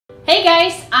Hey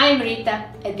guys, I'm Rita,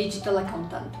 a digital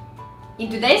accountant. In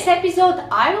today's episode,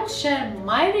 I will share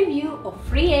my review of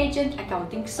FreeAgent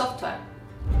accounting software.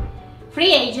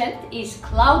 FreeAgent is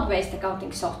cloud-based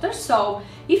accounting software, so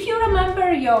if you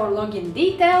remember your login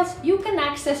details, you can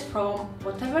access from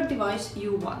whatever device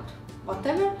you want.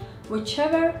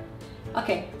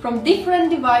 From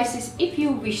different devices if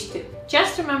you wish to.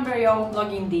 Just remember your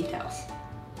login details.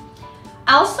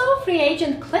 Also,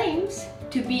 FreeAgent claims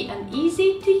to be an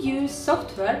easy-to-use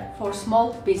software for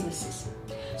small businesses.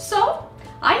 So,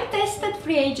 I tested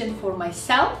FreeAgent for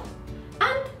myself,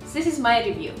 and this is my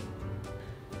review.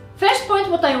 First point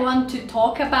what I want to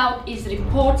talk about is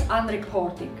reports and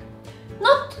reporting.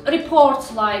 Not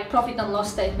reports like profit and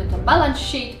loss statement and balance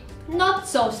sheet, not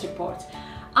those reports.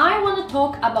 I want to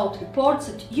talk about reports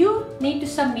that you need to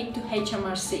submit to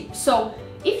HMRC. So,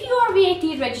 if you are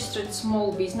VAT registered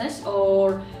small business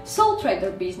or sole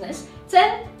trader business,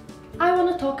 then I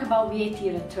want to talk about VAT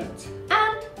returns.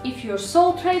 And if you're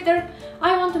sole trader,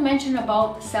 I want to mention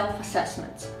about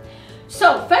self-assessments.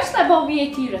 So first about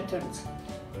VAT returns.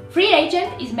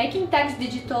 FreeAgent is making tax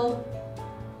digital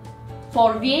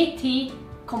for VAT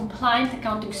compliant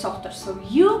accounting software. So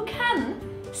you can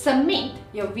submit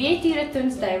your VAT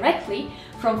returns directly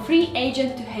from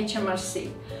FreeAgent to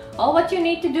HMRC. All what you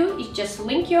need to do is just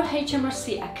link your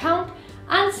HMRC account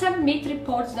and submit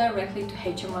reports directly to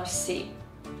HMRC.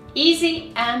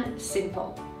 Easy and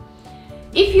simple.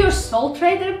 If you're sole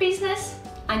trader business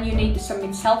and you need to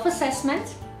submit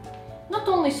self-assessments, not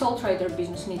only sole trader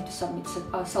business need to submit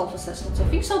self-assessments, I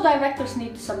think so directors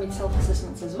need to submit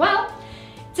self-assessments as well,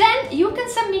 then you can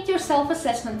submit your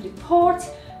self-assessment reports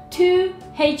to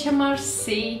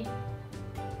HMRC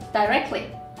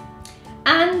directly.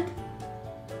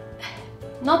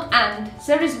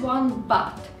 There is one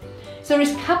but. There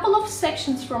is a couple of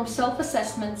sections from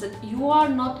self-assessments that you are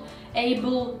not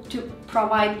able to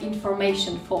provide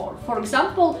information for. For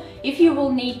example, if you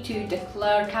will need to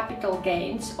declare capital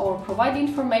gains or provide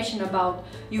information about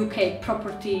UK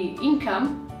property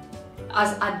income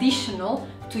as additional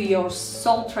to your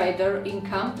sole trader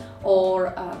income,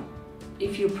 or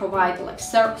if you provide like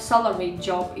salary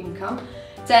job income,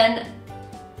 then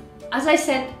as I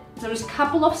said, there is a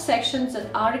couple of sections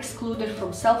that are excluded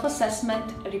from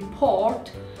self-assessment report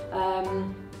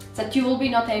that you will be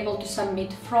not able to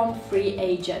submit from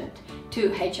FreeAgent to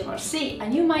HMRC,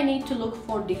 and you might need to look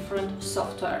for different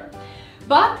software.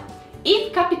 But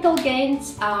if capital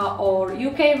gains or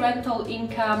UK rental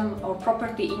income or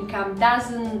property income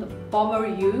doesn't bother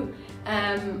you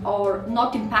or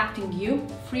not impacting you,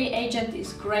 FreeAgent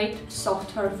is great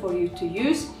software for you to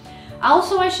use.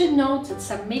 Also, I should note that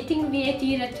submitting VAT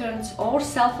returns or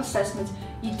self-assessments,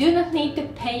 you do not need to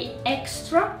pay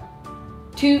extra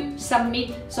to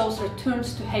submit those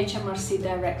returns to HMRC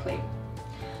directly.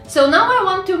 So now I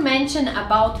want to mention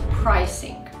about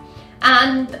pricing.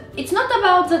 And it's not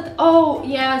about that, oh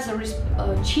yeah, there is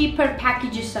cheaper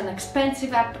packages and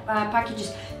expensive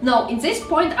packages. No, in this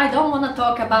point I don't want to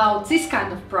talk about this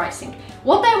kind of pricing.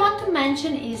 What I want to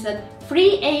mention is that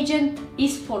FreeAgent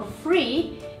is for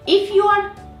free if you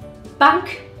are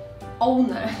bank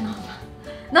owner,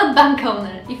 not bank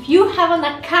owner. If you have an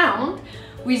account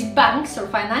with banks or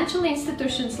financial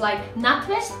institutions like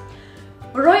NatWest,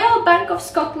 Royal Bank of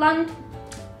Scotland,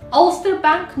 Ulster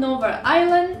Bank, Northern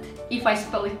Ireland, if I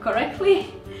spell it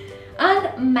correctly,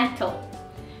 and Metal.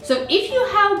 So if you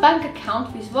have a bank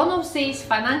account with one of these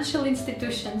financial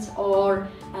institutions or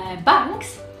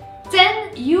banks,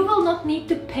 then you will not need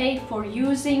to pay for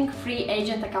using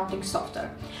FreeAgent accounting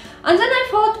software. And then I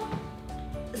thought,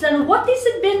 then what is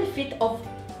the benefit of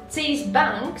these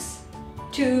banks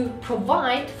to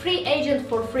provide FreeAgent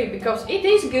for free? Because it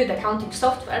is good accounting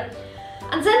software.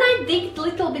 And then I digged a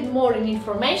little bit more in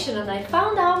information, and I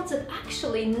found out that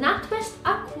actually NatWest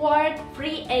acquired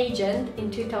FreeAgent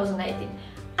in 2018.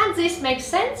 And this makes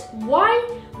sense.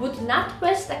 Why would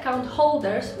NatWest account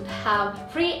holders would have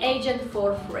FreeAgent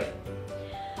for free?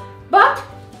 But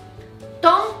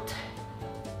don't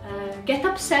get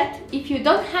upset if you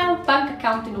don't have a bank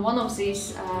account in one of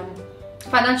these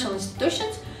financial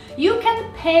institutions. You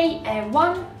can pay a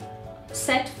one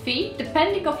set fee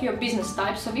depending on your business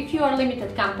type. So if you are a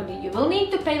limited company, you will need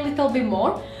to pay a little bit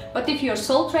more, but if you're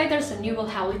sole traders, then you will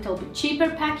have a little bit cheaper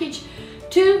package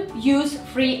to use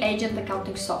FreeAgent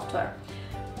accounting software.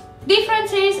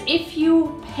 Difference is if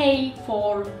you pay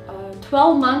for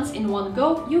 12 months in one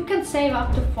go, you can save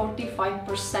up to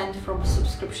 45% from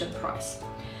subscription price.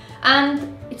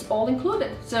 And it's all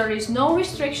included. There is no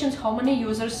restrictions how many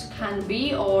users can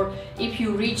be, or if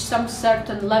you reach some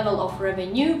certain level of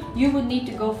revenue, you would need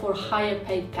to go for higher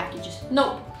paid packages.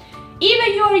 No. Either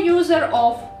you're a user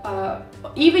of,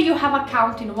 either you have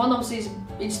account in one of these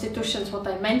institutions what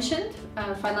I mentioned,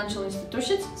 financial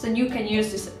institutions, then you can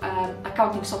use this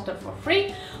accounting software for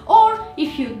free. Or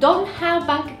if you don't have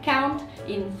bank account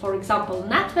in, for example,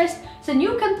 NatWest, then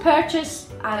you can purchase,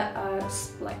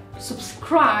 like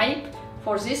subscribe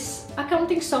for this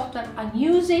accounting software and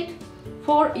use it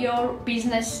for your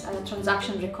business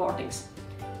transaction recordings.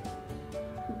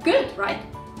 Good, right?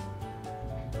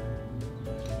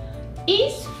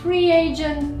 Is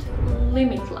FreeAgent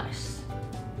limitless?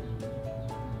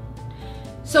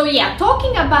 So yeah,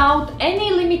 talking about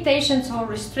any limitations or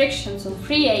restrictions on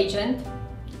FreeAgent,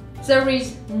 there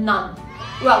is none.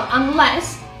 Well,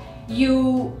 unless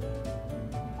you've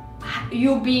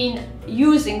been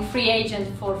using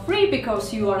FreeAgent for free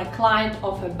because you are a client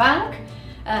of a bank,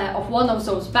 of one of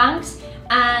those banks,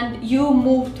 and you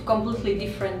move to completely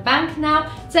different bank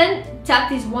now, then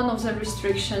that is one of the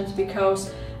restrictions,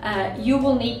 because you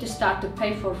will need to start to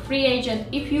pay for FreeAgent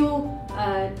if you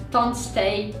don't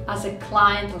stay as a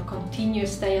client or continue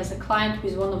stay as a client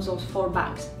with one of those 4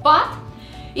 banks. But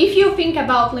if you think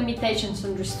about limitations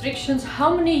and restrictions,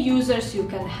 how many users you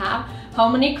can have, how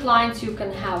many clients you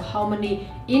can have, how many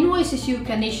invoices you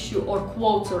can issue or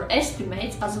quotes or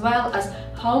estimates, as well as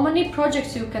how many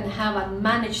projects you can have and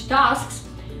manage tasks,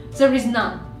 there is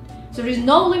none. There is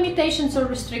no limitations or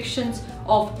restrictions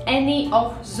of any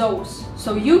of those.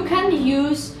 So you can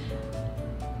use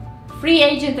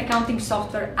FreeAgent accounting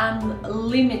software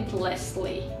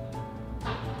unlimitlessly.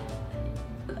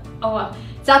 Oh, well,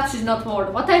 that is not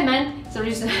word. What I meant, there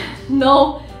is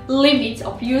no limits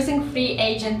of using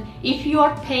FreeAgent if you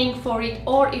are paying for it,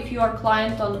 or if you are a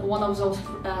client on one of those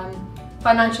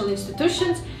financial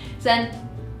institutions, then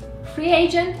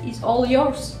FreeAgent is all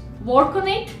yours. Work on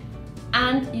it,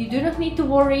 and you do not need to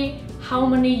worry how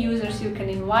many users you can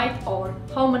invite or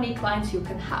how many clients you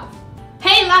can have.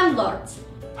 Hey landlords!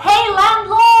 Hey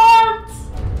landlords!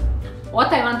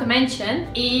 What I want to mention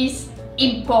is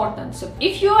important. So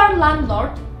if you are a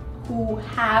landlord who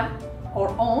have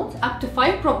or owns up to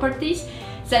 5 properties,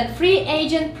 then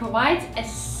FreeAgent provides a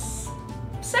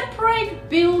separate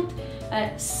built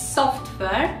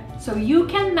software so you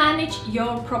can manage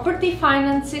your property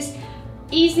finances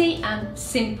easy and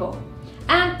simple.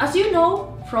 And as you know,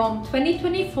 from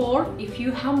 2024, if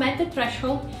you have met the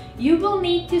threshold, you will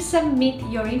need to submit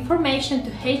your information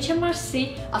to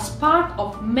HMRC as part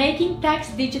of making tax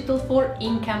digital for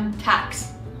income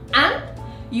tax. And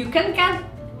you can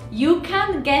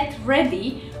get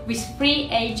ready with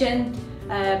FreeAgent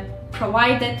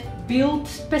provided, built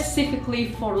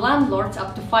specifically for landlords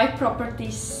up to 5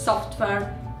 properties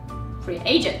software,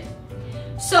 FreeAgent.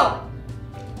 So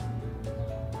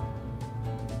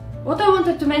what I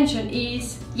wanted to mention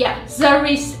is, yeah, there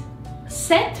is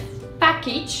set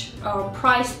package or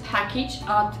price package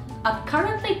at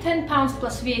currently £10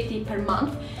 plus VAT per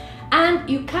month, and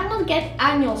you cannot get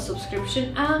annual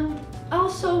subscription. And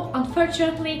also,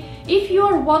 unfortunately, if you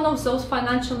are one of those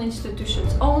financial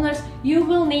institutions owners, you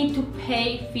will need to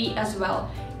pay fee as well.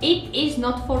 It is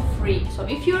not for free. So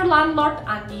if you're a landlord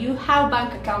and you have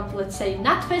bank account, let's say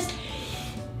NatWest,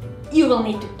 you will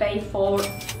need to pay for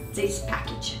this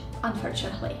package,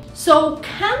 unfortunately. So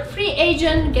can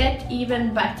FreeAgent get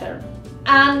even better?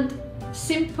 And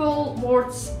simple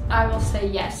words, I will say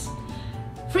yes.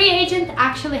 FreeAgent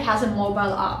actually has a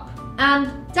mobile app,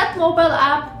 and that mobile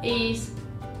app is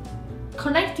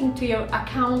connecting to your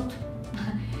account.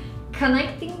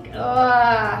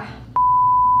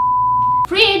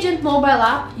 FreeAgent mobile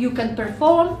app, you can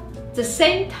perform the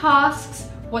same tasks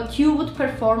what you would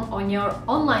perform on your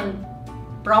online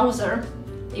browser,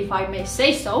 if I may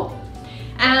say so.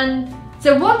 And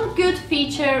the one good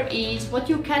feature is what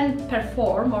you can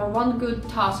perform, or one good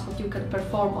task what you can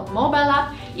perform on mobile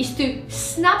app, is to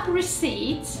snap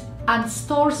receipts and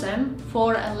store them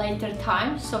for a later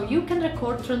time. So you can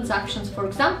record transactions. For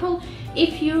example,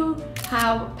 if you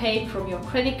have paid from your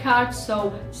credit card,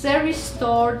 so there is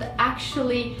stored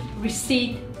actually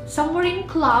receipt somewhere in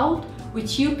cloud,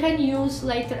 which you can use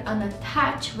later and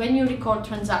attach when you record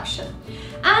transaction.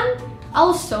 And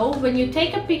also, when you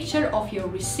take a picture of your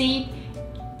receipt,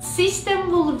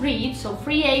 system will read, so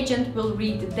FreeAgent will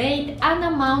read the date and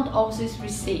amount of this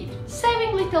receipt, saving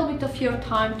a little bit of your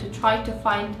time to try to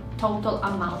find total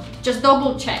amount. Just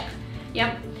double check.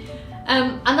 Yeah.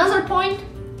 Another point,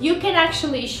 you can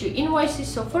actually issue invoices.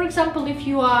 So for example, if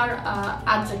you are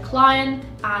at the client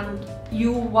and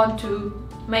you want to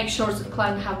make sure the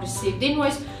client have received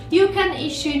invoice, you can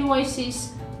issue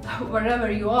invoices wherever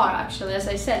you are, actually, as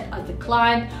I said, at the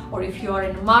client, or if you are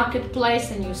in a marketplace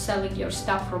and you're selling your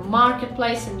stuff from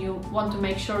marketplace and you want to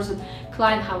make sure that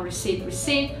client have received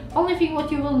receipt. Only thing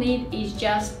what you will need is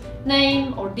just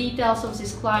name or details of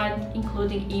this client,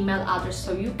 including email address,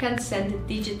 so you can send it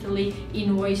digitally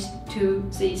invoice to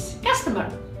this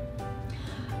customer.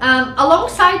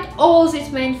 Alongside all these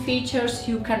main features,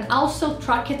 you can also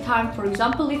track your time. For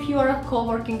example, if you are a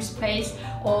co-working space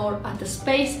or at a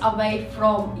space away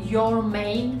from your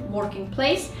main working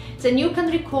place, then you can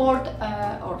record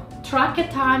or track your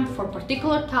time for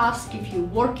particular task if you're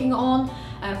working on.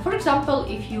 For example,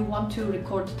 if you want to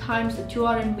record times that you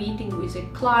are in meeting with a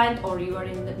client or you are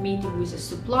in the meeting with a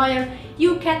supplier,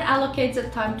 you can allocate the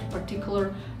time to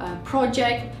particular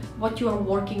project what you are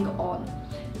working on.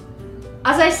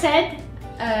 As I said,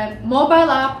 mobile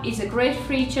app is a great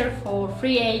feature for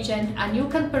FreeAgent, and you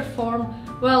can perform,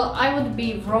 well, I would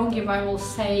be wrong if I will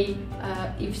say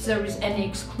if there is any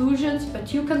exclusions,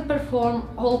 but you can perform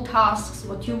all tasks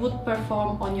what you would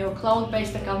perform on your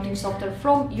cloud-based accounting software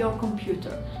from your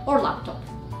computer or laptop.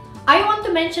 I want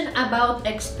to mention about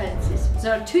expenses.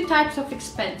 There are two types of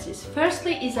expenses.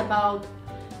 Firstly is about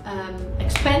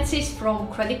expenses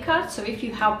from credit cards. So if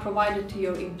you have provided to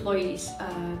your employees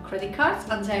credit cards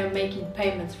and they are making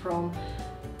payments from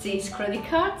these credit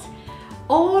cards,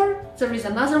 or there is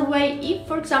another way if,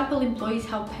 for example, employees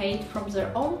have paid from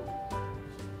their own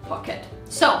pocket.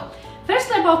 So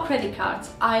firstly about credit cards,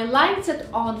 I like that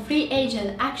on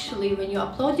FreeAgent actually when you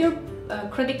upload your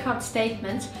credit card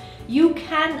statements, you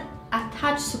can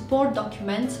attach support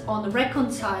documents on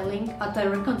reconciling at the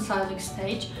reconciling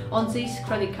stage on these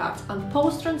credit cards and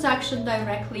post transaction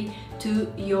directly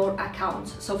to your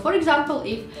accounts. So for example,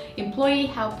 if employee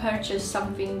have purchased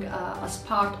something as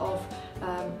part of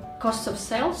cost of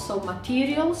sales, so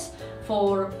materials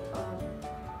for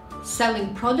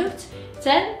selling products,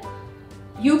 then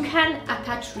you can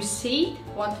attach receipt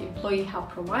what employee have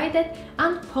provided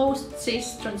and post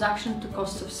this transaction to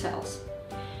cost of sales.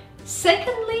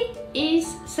 Secondly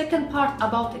is second part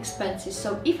about expenses.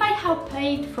 So if I have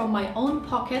paid from my own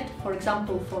pocket, for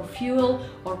example for fuel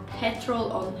or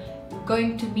petrol on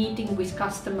going to meeting with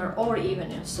customer or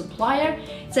even a supplier,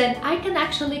 then I can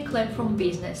actually claim from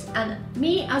business. And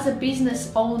me as a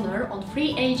business owner on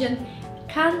FreeAgent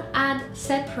can add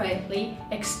separately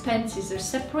expenses. There's a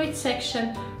separate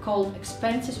section called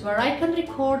expenses where I can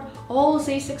record all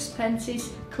these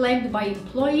expenses claimed by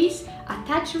employees,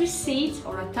 attach receipts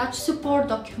or attach support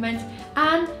documents,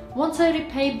 and once I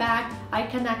repay back, I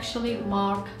can actually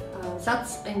mark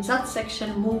in that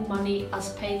section move money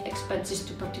as paid expenses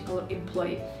to particular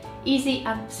employee. Easy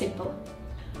and simple.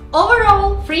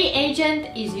 Overall,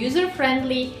 FreeAgent is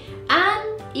user-friendly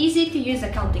and easy to use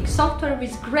accounting software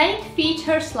with great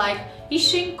features like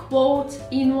issuing quotes,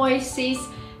 invoices,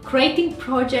 creating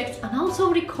projects, and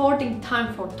also recording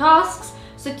time for tasks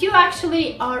that you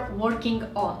actually are working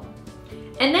on.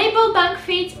 Enable bank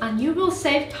feeds and you will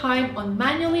save time on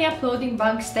manually uploading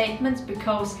bank statements,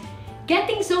 because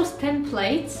getting those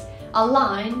templates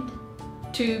aligned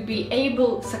to be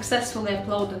able successfully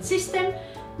upload on system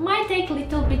might take a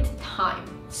little bit time.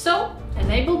 So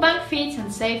enable bank feeds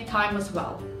and save time as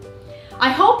well. I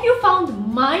hope you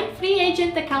found my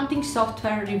FreeAgent accounting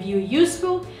software review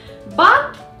useful,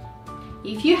 but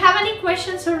if you have any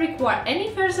questions or require any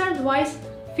further advice,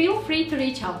 feel free to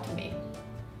reach out to me.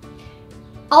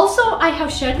 Also, I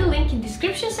have shared the link in the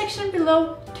description section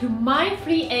below to my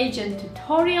FreeAgent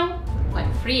tutorial, like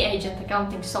FreeAgent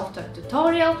accounting software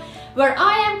tutorial, where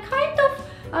I am kind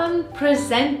of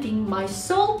presenting my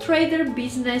sole trader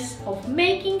business of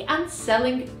making and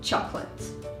selling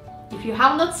chocolates. If you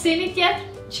have not seen it yet,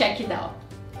 check it out.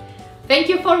 Thank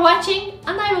you for watching,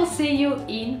 and I will see you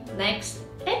in next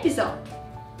episode.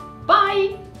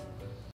 Bye!